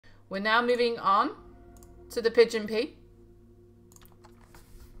We're now moving on to the Pigeon P.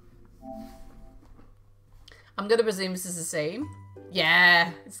 I'm going to presume this is the same.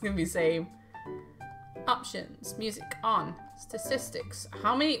 Yeah, it's going to be the same. Options. Music on. Statistics.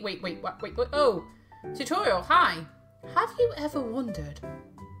 How many? Wait. Oh. Tutorial. Hi. Have you ever wondered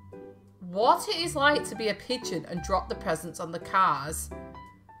what it is like to be a pigeon and drop the presents on the cars?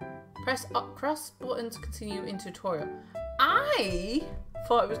 Press up cross button to continue in tutorial. I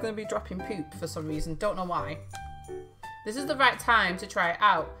thought it was going to be dropping poop for some reason. Don't know why. This is the right time to try it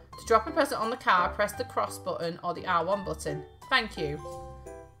out. To drop a present on the car, press the cross button or the R1 button. Thank you.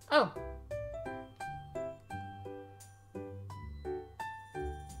 Oh.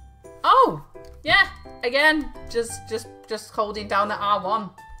 Oh! Yeah, again, just holding down the R1.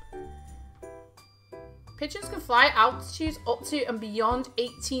 Pigeons can fly at altitudes up to and beyond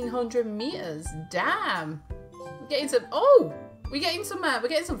 1,800 meters. Damn. We're getting some. Oh, we're getting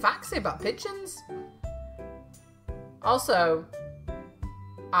some facts here about pigeons. Also,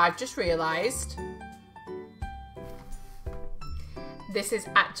 I've just realised this is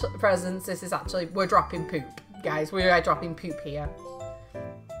actually presents. This is actually we're dropping poop, guys. We are dropping poop here.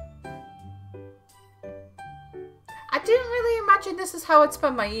 I didn't really imagine this is how I'd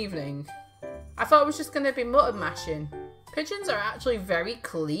spend my evening. I thought it was just going to be mutton mashing. Pigeons are actually very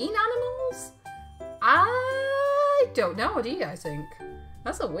clean animals. I don't know. What do you guys think?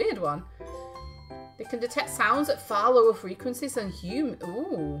 That's a weird one. They can detect sounds at far lower frequencies than human.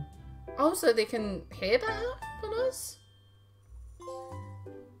 Ooh. Oh, so they can hear better than us?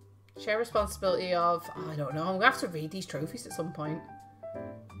 Share responsibility of... I don't know. I'm going to have to read these trophies at some point.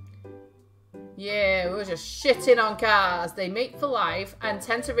 Yeah, we're just shitting on cars. They mate for life and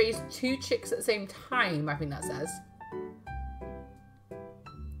tend to raise 2 chicks at the same time, I think that says.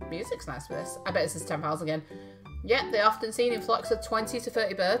 Music's nice for this. I bet this is 10 pounds again. Yeah, they're often seen in flocks of 20 to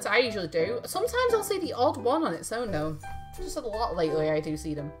 30 birds. I usually do. Sometimes I'll see the odd one on its own though. Just a lot lately I do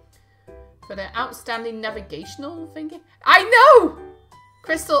see them. For their outstanding navigational thinking. I know!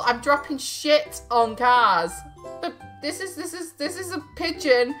 Crystal, I'm dropping shit on cars. But this is a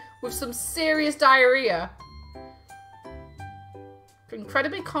pigeon with some serious diarrhea. For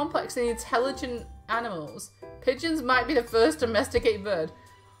incredibly complex and intelligent animals, pigeons might be the first domesticated bird.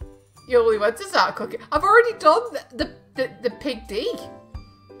 You only went to start cooking. I've already done the Pig D.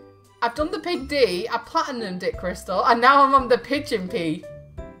 I've done the Pig D, I platinumed it, Crystal, and now I'm on the Pigeon P.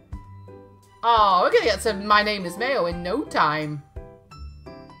 Oh, we're gonna get to My Name is Mayo in no time.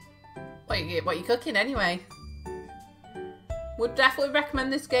 What are you cooking anyway? Would definitely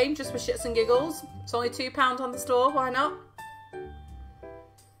recommend this game just for shits and giggles. It's only £2 on the store, why not?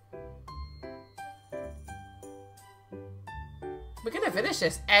 We're gonna finish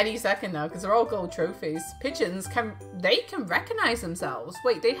this any second now because they're all gold trophies. Pigeons can recognize themselves.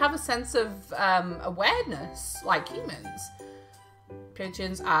 Wait, they have a sense of awareness like humans.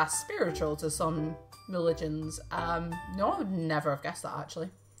 Pigeons are spiritual to some religions. No, I would never have guessed that actually.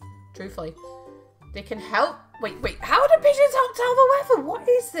 Truthfully. They can help. Wait, how do pigeons help tell the weather? What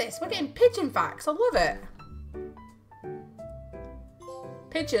is this? We're getting pigeon facts. I love it.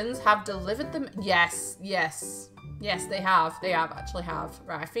 Pigeons have delivered them. Yes, they have. They actually have.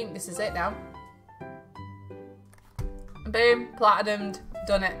 Right, I think this is it now. Boom, platinumed,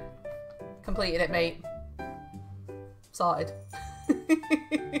 done it. Completed it, mate. Sorted.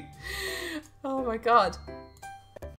 Oh my god.